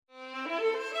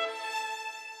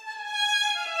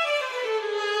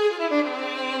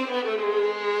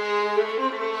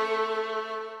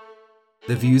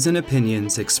The views and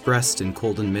opinions expressed in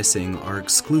Cold and Missing are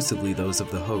exclusively those of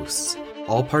the hosts.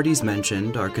 All parties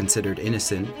mentioned are considered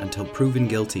innocent until proven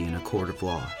guilty in a court of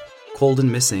law. Cold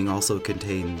and Missing also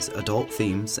contains adult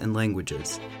themes and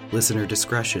languages. Listener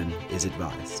discretion is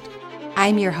advised.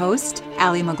 I'm your host,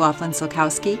 Allie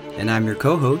McLaughlin-Solkowski. And I'm your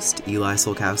co-host, Eli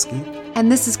Solkowski.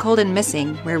 And this is Cold and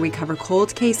Missing, where we cover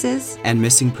cold cases and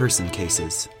missing person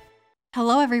cases.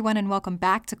 Hello, everyone, and welcome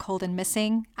back to Cold and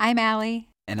Missing. I'm Allie.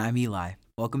 And I'm Eli.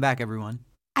 Welcome back, everyone.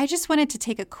 I just wanted to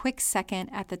take a quick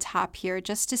second at the top here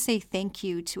just to say thank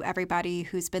you to everybody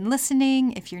who's been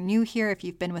listening. If you're new here, if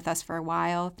you've been with us for a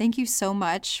while, thank you so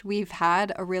much. We've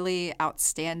had a really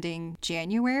outstanding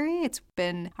January. It's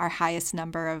been our highest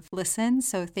number of listens.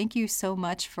 So thank you so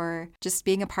much for just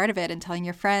being a part of it and telling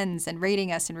your friends and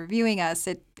rating us and reviewing us.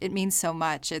 It means so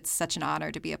much. It's such an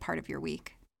honor to be a part of your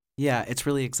week. Yeah, it's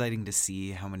really exciting to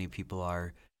see how many people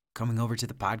are coming over to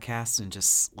the podcast and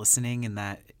just listening, and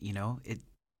that,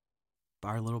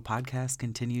 our little podcast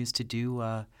continues to do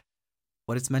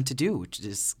what it's meant to do, which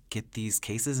is get these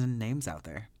cases and names out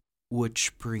there.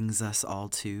 Which brings us all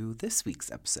to this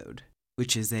week's episode,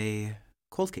 which is a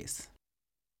cold case.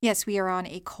 Yes, we are on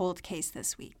a cold case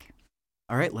this week.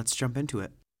 All right, let's jump into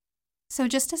it. So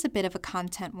just as a bit of a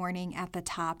content warning at the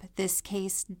top, this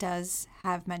case does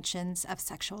have mentions of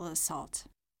sexual assault.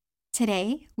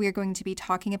 Today, we are going to be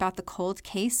talking about the cold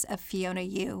case of Fiona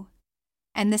Yu,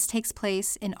 and this takes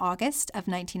place in August of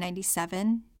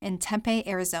 1997 in Tempe,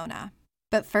 Arizona.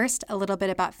 But first, a little bit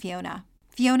about Fiona.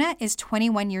 Fiona is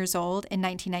 21 years old in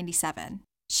 1997.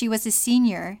 She was a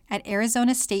senior at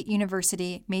Arizona State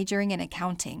University majoring in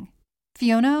accounting.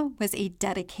 Fiona was a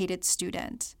dedicated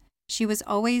student. She was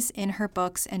always in her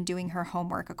books and doing her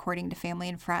homework according to family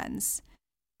and friends.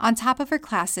 On top of her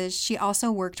classes, she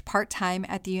also worked part-time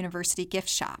at the university gift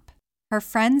shop. Her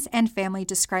friends and family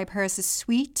describe her as a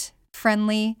sweet,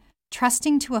 friendly,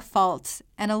 trusting to a fault,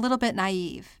 and a little bit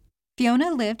naive.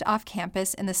 Fiona lived off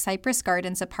campus in the Cypress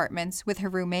Gardens apartments with her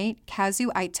roommate, Kazu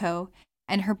Aito,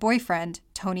 and her boyfriend,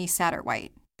 Tony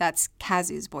Satterwhite. That's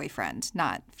Kazu's boyfriend,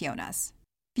 not Fiona's.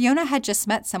 Fiona had just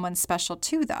met someone special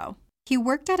too, though. He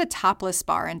worked at a topless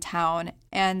bar in town,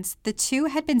 and the two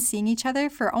had been seeing each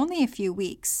other for only a few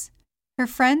weeks. Her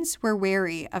friends were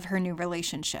wary of her new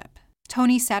relationship.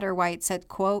 Tony Satterwhite said,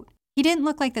 quote, "He didn't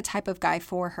look like the type of guy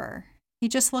for her. He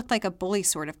just looked like a bully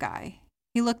sort of guy.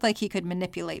 He looked like he could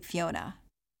manipulate Fiona,"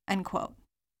 end quote.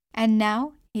 And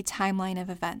now, a timeline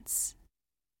of events.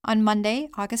 On Monday,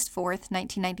 August 4th,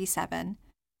 1997,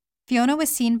 Fiona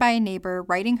was seen by a neighbor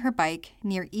riding her bike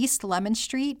near East Lemon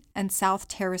Street and South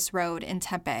Terrace Road in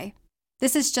Tempe.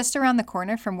 This is just around the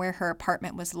corner from where her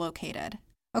apartment was located.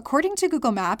 According to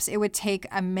Google Maps, it would take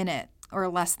a minute or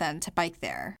less than to bike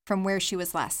there from where she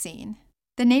was last seen.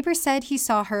 The neighbor said he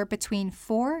saw her between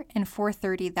 4 and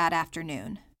 4:30 that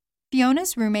afternoon.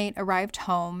 Fiona's roommate arrived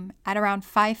home at around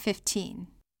 5:15.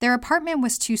 Their apartment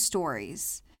was 2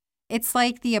 stories. It's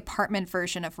like the apartment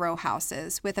version of row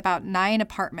houses, with about 9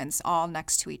 apartments all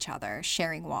next to each other,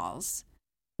 sharing walls.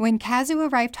 When Kazu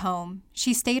arrived home,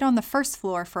 she stayed on the first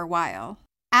floor for a while.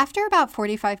 After about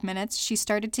 45 minutes, she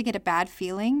started to get a bad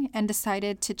feeling and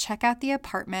decided to check out the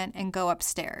apartment and go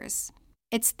upstairs.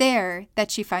 It's there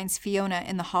that she finds Fiona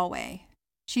in the hallway.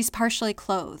 She's partially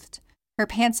clothed. Her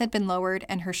pants had been lowered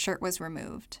and her shirt was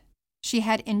removed. She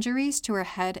had injuries to her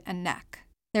head and neck.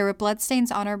 There were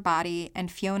bloodstains on her body, and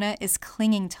Fiona is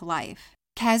clinging to life.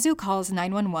 Kazu calls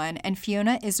 911, and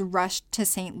Fiona is rushed to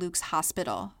St. Luke's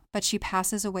Hospital, but she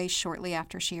passes away shortly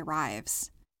after she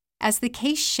arrives. As the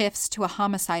case shifts to a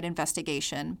homicide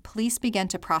investigation, police begin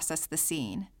to process the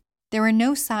scene. There were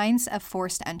no signs of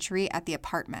forced entry at the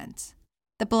apartment.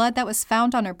 The blood that was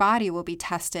found on her body will be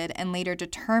tested and later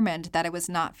determined that it was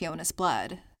not Fiona's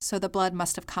blood, so the blood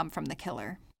must have come from the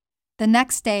killer. The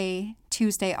next day,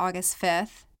 Tuesday, August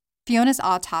 5th, Fiona's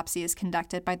autopsy is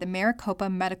conducted by the Maricopa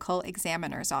Medical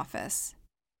Examiner's Office.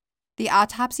 The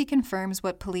autopsy confirms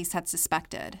what police had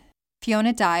suspected.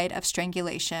 Fiona died of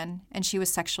strangulation, and she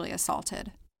was sexually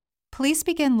assaulted. Police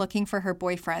begin looking for her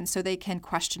boyfriend so they can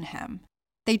question him.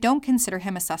 They don't consider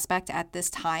him a suspect at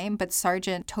this time, but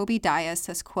Sergeant Toby Dias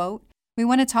says, quote, "We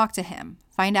want to talk to him,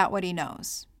 find out what he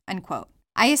knows," end quote.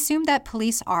 I assume that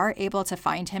police are able to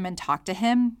find him and talk to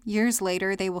him. Years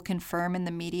later, they will confirm in the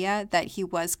media that he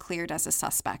was cleared as a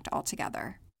suspect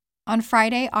altogether. On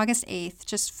Friday, August 8th,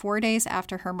 just 4 days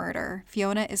after her murder,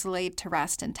 Fiona is laid to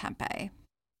rest in Tempe.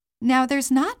 Now,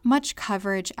 there's not much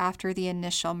coverage after the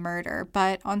initial murder,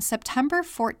 but on September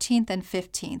 14th and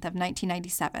 15th of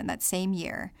 1997, that same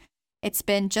year, it's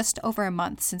been just over a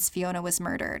month since Fiona was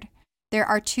murdered. There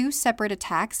are 2 separate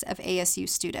attacks of ASU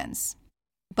students.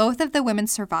 Both of the women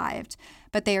survived,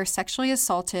 but they are sexually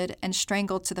assaulted and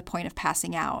strangled to the point of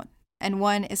passing out, and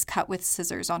one is cut with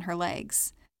scissors on her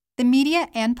legs. The media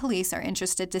and police are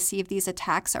interested to see if these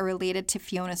attacks are related to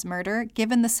Fiona's murder,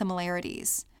 given the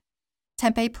similarities.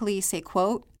 Tempe police say,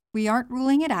 quote, "We aren't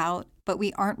ruling it out, but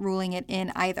we aren't ruling it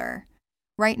in either.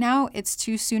 Right now, it's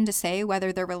too soon to say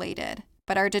whether they're related,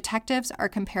 but our detectives are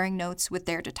comparing notes with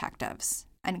their detectives,"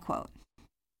 end quote.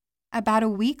 About a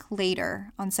week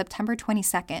later, on September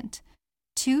 22nd,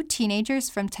 2 teenagers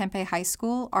from Tempe High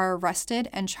School are arrested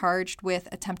and charged with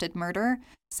attempted murder,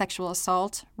 sexual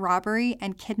assault, robbery,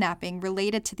 and kidnapping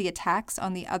related to the attacks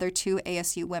on the other 2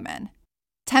 ASU women.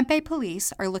 Tempe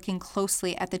police are looking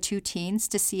closely at the 2 teens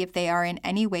to see if they are in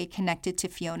any way connected to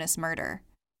Fiona's murder.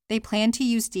 They plan to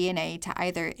use DNA to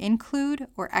either include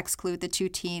or exclude the 2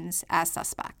 teens as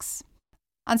suspects.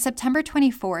 On September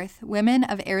 24th, women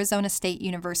of Arizona State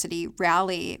University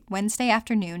rally Wednesday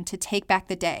afternoon to take back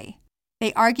the day.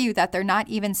 They argue that they're not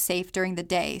even safe during the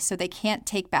day, so they can't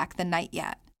take back the night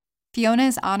yet. Fiona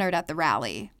is honored at the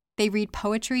rally. They read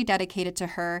poetry dedicated to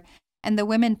her, and the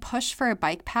women push for a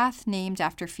bike path named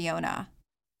after Fiona.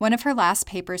 One of her last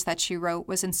papers that she wrote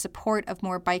was in support of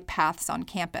more bike paths on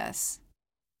campus.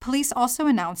 Police also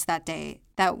announced that day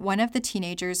that one of the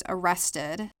teenagers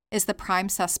arrested is the prime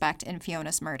suspect in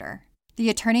Fiona's murder. The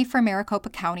attorney for Maricopa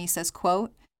County says,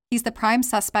 quote, "He's the prime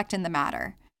suspect in the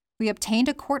matter. We obtained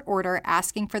a court order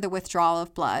asking for the withdrawal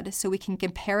of blood so we can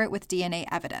compare it with DNA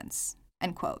evidence,"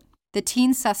 end quote. The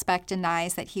teen suspect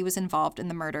denies that he was involved in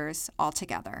the murders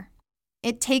altogether.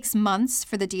 It takes months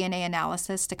for the DNA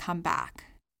analysis to come back.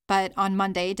 But on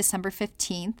Monday, December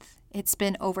 15th, it's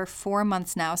been over 4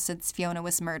 months now since Fiona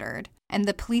was murdered, and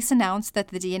the police announced that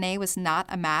the DNA was not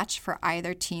a match for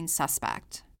either teen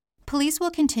suspect. Police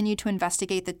will continue to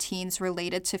investigate the teens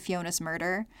related to Fiona's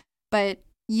murder, but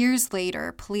years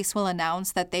later, police will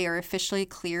announce that they are officially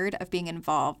cleared of being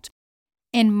involved.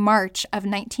 In March of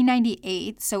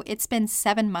 1998, so it's been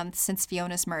 7 months since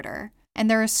Fiona's murder, and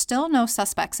there are still no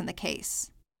suspects in the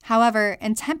case. However,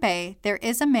 in Tempe, there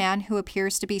is a man who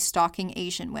appears to be stalking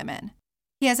Asian women.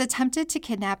 He has attempted to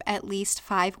kidnap at least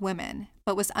 5 women,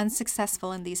 but was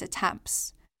unsuccessful in these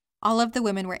attempts. All of the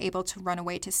women were able to run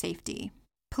away to safety.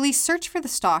 Police search for the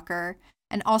stalker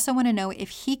and also want to know if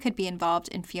he could be involved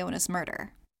in Fiona's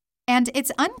murder. And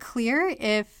it's unclear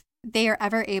if they are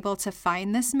ever able to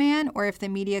find this man or if the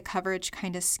media coverage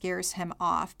kind of scares him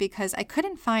off, because I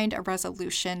couldn't find a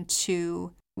resolution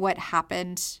to what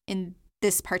happened in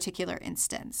this particular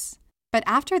instance. But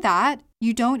after that,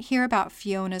 you don't hear about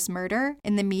Fiona's murder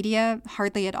in the media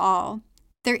hardly at all.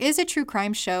 There is a true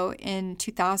crime show in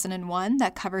 2001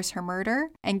 that covers her murder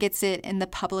and gets it in the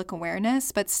public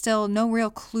awareness, but still no real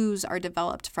clues are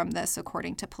developed from this,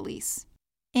 according to police.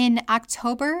 In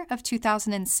October of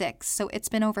 2006, so it's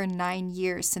been over 9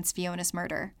 years since Fiona's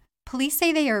murder, police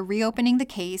say they are reopening the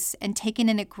case and taking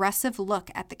an aggressive look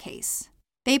at the case.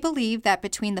 They believe that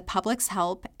between the public's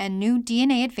help and new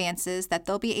DNA advances that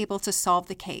they'll be able to solve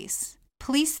the case.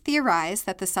 Police theorize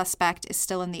that the suspect is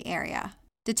still in the area.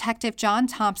 Detective John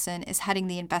Thompson is heading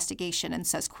the investigation and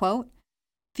says, quote,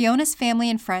 "Fiona's family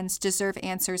and friends deserve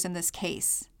answers in this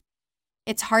case.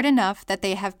 It's hard enough that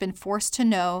they have been forced to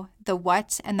know the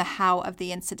what and the how of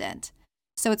the incident,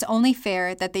 so it's only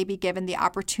fair that they be given the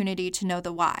opportunity to know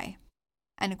the why."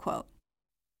 End quote.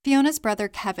 Fiona's brother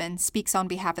Kevin speaks on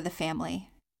behalf of the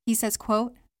family. He says,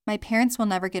 quote, "My parents will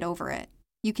never get over it.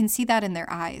 You can see that in their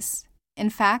eyes.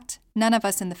 In fact, none of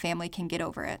us in the family can get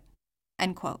over it."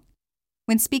 End quote.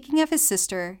 When speaking of his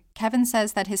sister, Kevin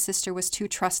says that his sister was too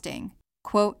trusting.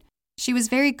 Quote, "She was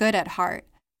very good at heart,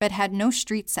 but had no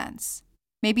street sense.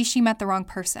 Maybe she met the wrong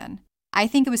person. I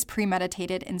think it was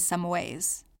premeditated in some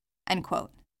ways." End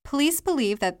quote. Police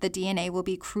believe that the DNA will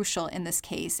be crucial in this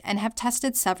case and have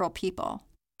tested several people.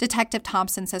 Detective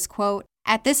Thompson says, quote,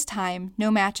 "At this time,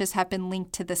 no matches have been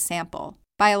linked to this sample.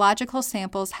 Biological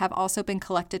samples have also been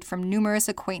collected from numerous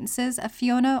acquaintances of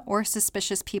Fiona or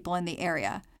suspicious people in the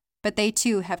area, but they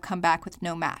too have come back with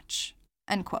no match."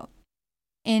 End quote.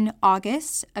 In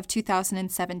August of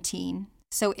 2017,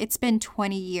 so it's been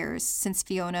 20 years since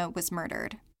Fiona was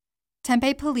murdered,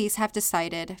 Tempe police have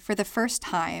decided for the first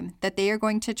time that they are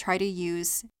going to try to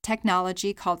use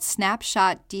technology called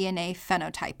snapshot DNA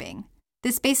phenotyping.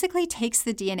 This basically takes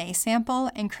the DNA sample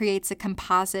and creates a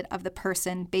composite of the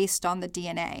person based on the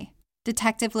DNA.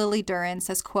 Detective Lily Duran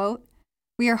says, quote,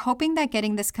 "We are hoping that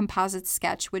getting this composite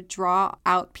sketch would draw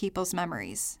out people's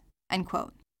memories." End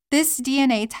quote. This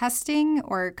DNA testing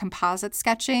or composite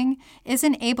sketching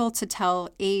isn't able to tell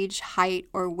age, height,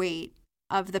 or weight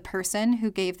of the person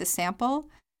who gave the sample,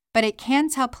 but it can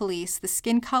tell police the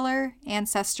skin color,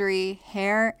 ancestry,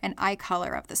 hair, and eye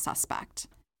color of the suspect.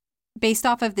 Based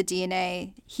off of the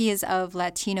DNA, he is of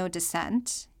Latino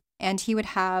descent, and he would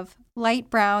have light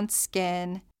brown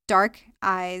skin, dark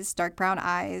brown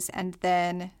eyes, and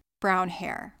then brown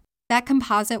hair. That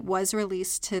composite was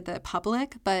released to the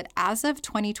public, but as of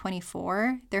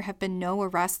 2024, there have been no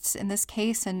arrests in this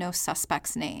case and no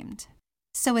suspects named.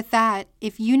 So with that,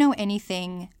 if you know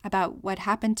anything about what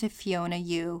happened to Fiona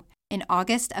Yu in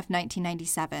August of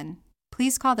 1997,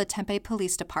 please call the Tempe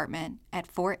Police Department at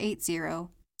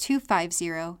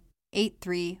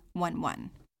 480-250-8311.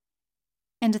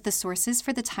 And the sources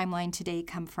for the timeline today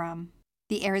come from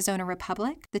the Arizona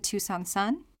Republic, the Tucson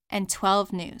Sun, and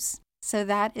 12 News. So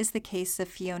that is the case of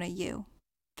Fiona Yu.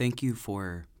 Thank you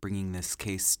for bringing this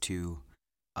case to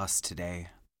us today.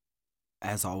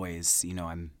 As always,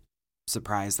 I'm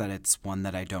surprised that it's one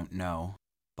that I don't know,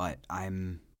 but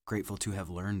I'm grateful to have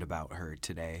learned about her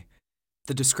today.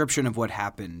 The description of what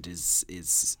happened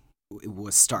it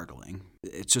was startling.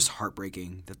 It's just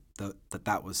heartbreaking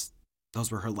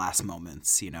those were her last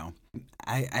moments.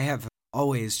 I have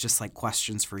always just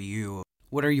questions for you.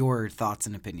 What are your thoughts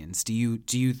and opinions? Do you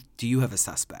have a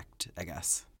suspect, I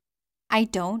guess? I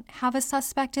don't have a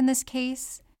suspect in this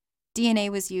case. DNA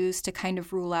was used to kind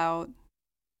of rule out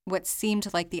what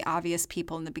seemed like the obvious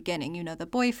people in the beginning. The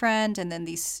boyfriend and then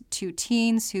these two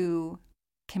teens who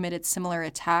committed similar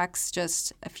attacks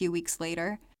just a few weeks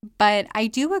later. But I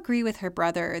do agree with her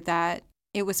brother that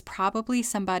it was probably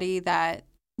somebody that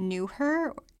knew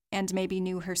her and maybe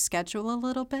knew her schedule a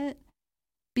little bit.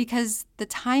 Because the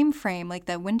time frame,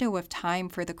 the window of time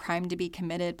for the crime to be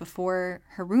committed before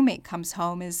her roommate comes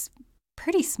home is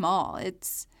pretty small.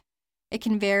 It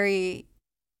can vary.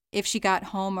 If she got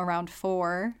home around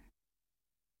 4,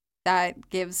 that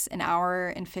gives an hour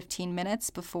and 15 minutes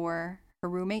before her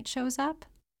roommate shows up.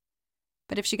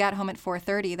 But if she got home at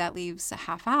 4:30, that leaves a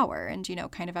half hour and,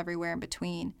 kind of everywhere in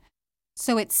between.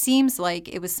 So it seems like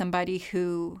it was somebody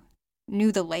who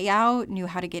knew the layout, knew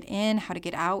how to get in, how to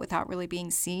get out without really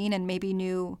being seen, and maybe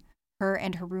knew her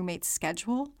and her roommate's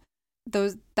schedule.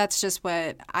 That's just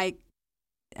what I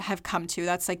have come to.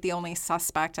 That's the only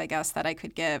suspect, I guess, that I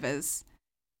could give is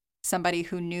somebody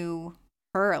who knew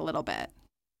her a little bit.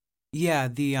 Yeah,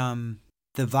 the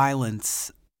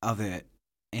violence of it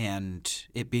and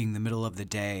it being the middle of the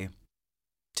day,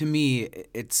 to me,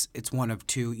 it's one of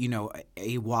two.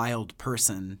 A wild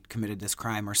person committed this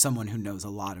crime or someone who knows a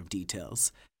lot of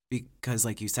details. Because,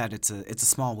 like you said, it's a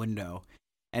small window.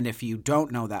 And if you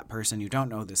don't know that person, you don't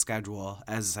know the schedule,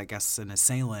 as, I guess, an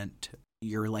assailant,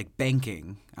 you're,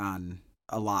 banking on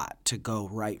a lot to go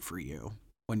right for you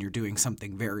when you're doing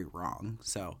something very wrong.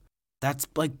 So that's,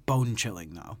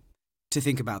 bone-chilling, though, to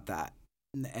think about that.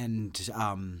 And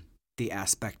the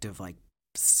aspect of,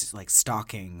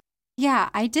 stalking. Yeah,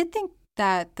 I did think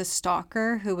that the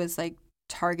stalker who was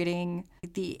targeting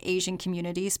the Asian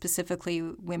community, specifically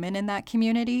women in that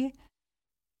community,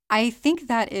 I think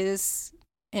that is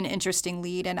an interesting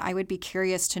lead, and I would be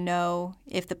curious to know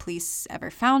if the police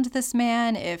ever found this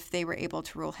man, if they were able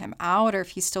to rule him out, or if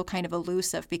he's still kind of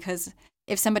elusive, because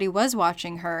if somebody was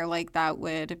watching her, that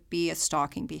would be a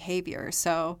stalking behavior.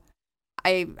 So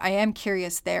I am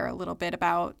curious there a little bit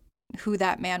about who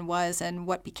that man was and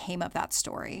what became of that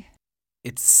story.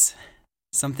 It's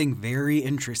something very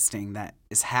interesting that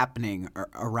is happening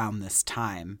around this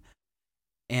time.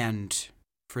 And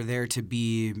for there to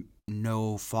be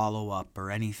no follow-up or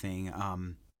anything,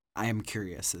 I am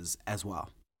curious as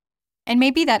well. And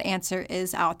maybe that answer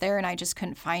is out there and I just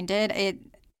couldn't find it. It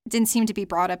didn't seem to be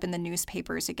brought up in the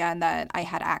newspapers again that I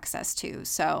had access to.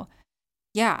 So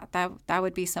yeah, that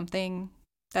would be something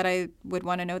that I would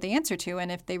want to know the answer to,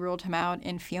 and if they ruled him out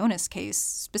in Fiona's case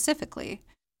specifically.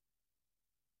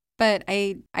 But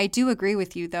I do agree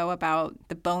with you, though, about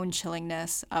the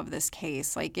bone-chillingness of this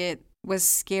case. It was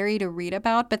scary to read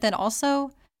about, but then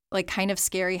also, kind of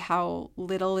scary how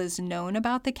little is known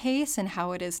about the case and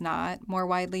how it is not more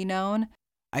widely known.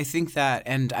 I think that,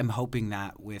 and I'm hoping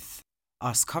that with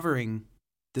us covering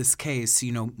this case,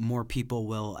 more people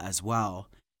will as well.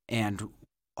 And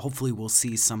hopefully we'll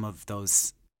see some of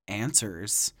those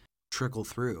answers trickle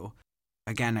through.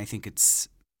 Again, I think it's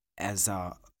as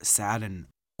sad and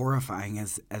horrifying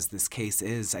as this case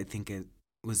is, I think it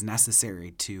was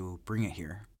necessary to bring it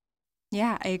here.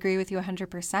 Yeah, I agree with you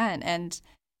 100%. And,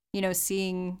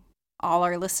 seeing all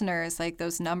our listeners,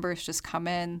 those numbers just come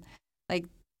in,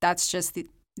 that's just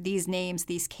these names,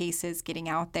 these cases getting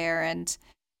out there. And,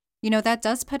 that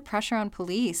does put pressure on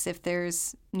police if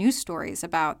there's news stories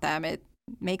about them. It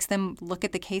makes them look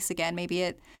at the case again. Maybe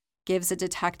it gives a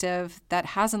detective that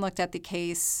hasn't looked at the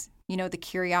case, the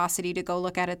curiosity to go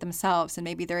look at it themselves, and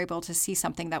maybe they're able to see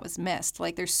something that was missed.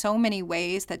 Like, there's so many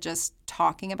ways that just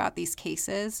talking about these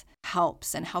cases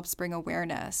helps bring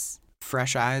awareness.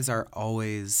 Fresh eyes are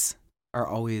always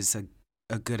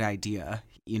a good idea,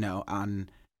 on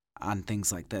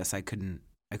things like this. I couldn't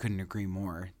agree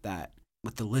more that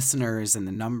with the listeners and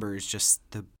the numbers, just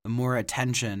the more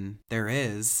attention there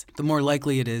is, the more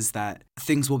likely it is that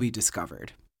things will be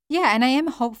discovered. Yeah, and I am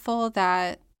hopeful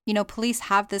that, police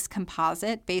have this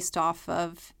composite based off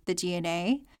of the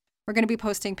DNA. We're going to be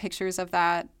posting pictures of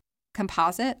that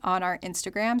composite on our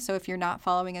Instagram, so if you're not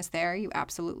following us there, you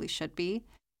absolutely should be.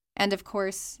 And of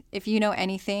course, if you know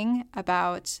anything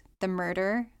about the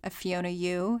murder of Fiona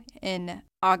Yu in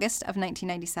August of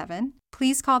 1997,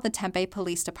 please call the Tempe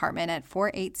Police Department at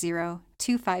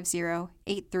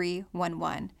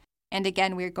 480-250-8311. And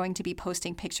again, we're going to be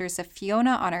posting pictures of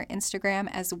Fiona on our Instagram,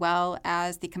 as well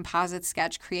as the composite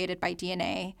sketch created by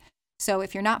DNA. So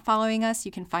if you're not following us,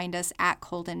 you can find us at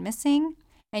Cold and Missing,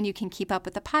 and you can keep up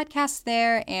with the podcast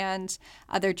there and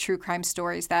other true crime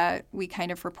stories that we kind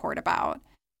of report about.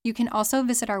 You can also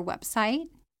visit our website,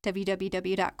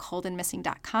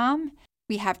 www.coldandmissing.com.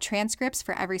 We have transcripts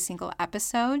for every single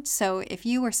episode, so if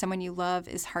you or someone you love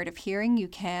is hard of hearing, you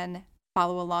can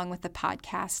follow along with the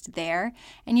podcast there.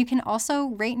 And you can also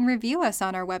rate and review us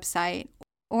on our website.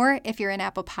 Or if you're an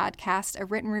Apple Podcast, a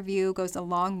written review goes a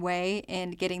long way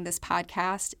in getting this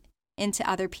podcast into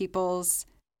other people's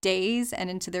days and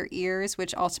into their ears,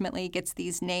 which ultimately gets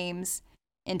these names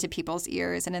into people's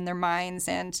ears and in their minds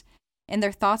and in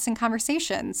their thoughts and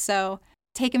conversations. So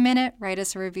take a minute, write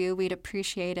us a review. We'd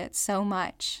appreciate it so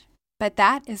much. But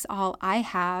that is all I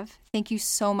have. Thank you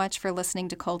so much for listening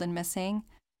to Cold and Missing.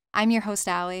 I'm your host,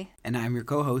 Allie. And I'm your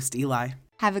co-host, Eli.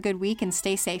 Have a good week and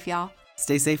stay safe, y'all.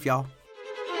 Stay safe, y'all.